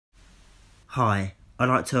Hi, I'd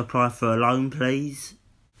like to apply for a loan, please.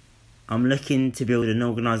 I'm looking to build an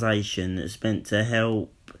organisation that's meant to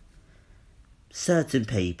help certain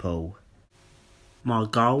people. My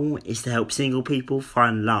goal is to help single people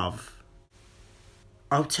find love.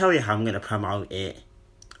 I'll tell you how I'm going to promote it.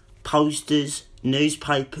 Posters,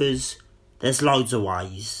 newspapers, there's loads of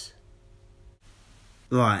ways.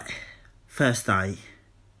 Right, first day.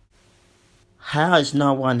 How is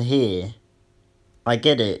no one here? I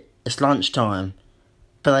get it. It's lunchtime,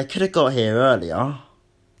 but they could have got here earlier.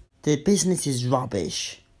 The business is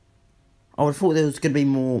rubbish. I would have thought there was going to be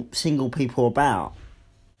more single people about.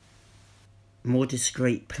 More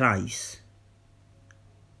discreet place.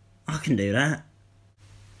 I can do that.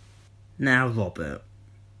 Now, Robert,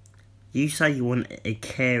 you say you want a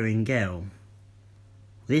caring girl.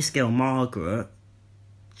 This girl, Margaret,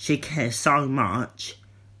 she cares so much,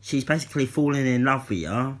 she's basically falling in love with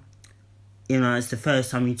you. You know, it's the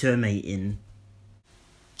first time you two are meeting.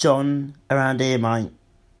 John, around here, mate.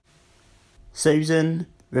 Susan,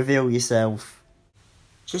 reveal yourself.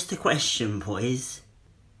 Just a question, boys.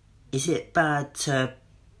 Is it bad to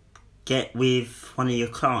get with one of your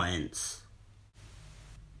clients?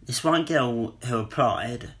 This one girl who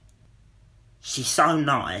applied, she's so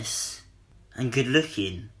nice and good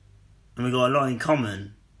looking, and we got a lot in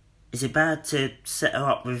common. Is it bad to set her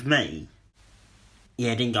up with me?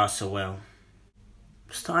 Yeah, it didn't go so well.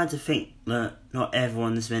 I'm starting to think that not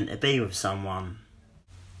everyone's meant to be with someone.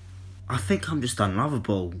 I think I'm just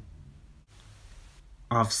unlovable.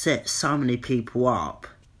 I've set so many people up,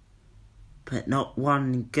 but not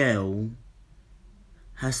one girl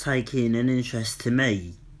has taken an interest to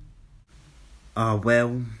me. Oh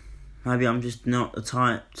well, maybe I'm just not the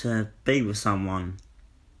type to be with someone.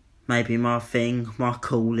 Maybe my thing, my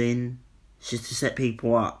calling, is just to set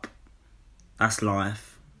people up. That's life.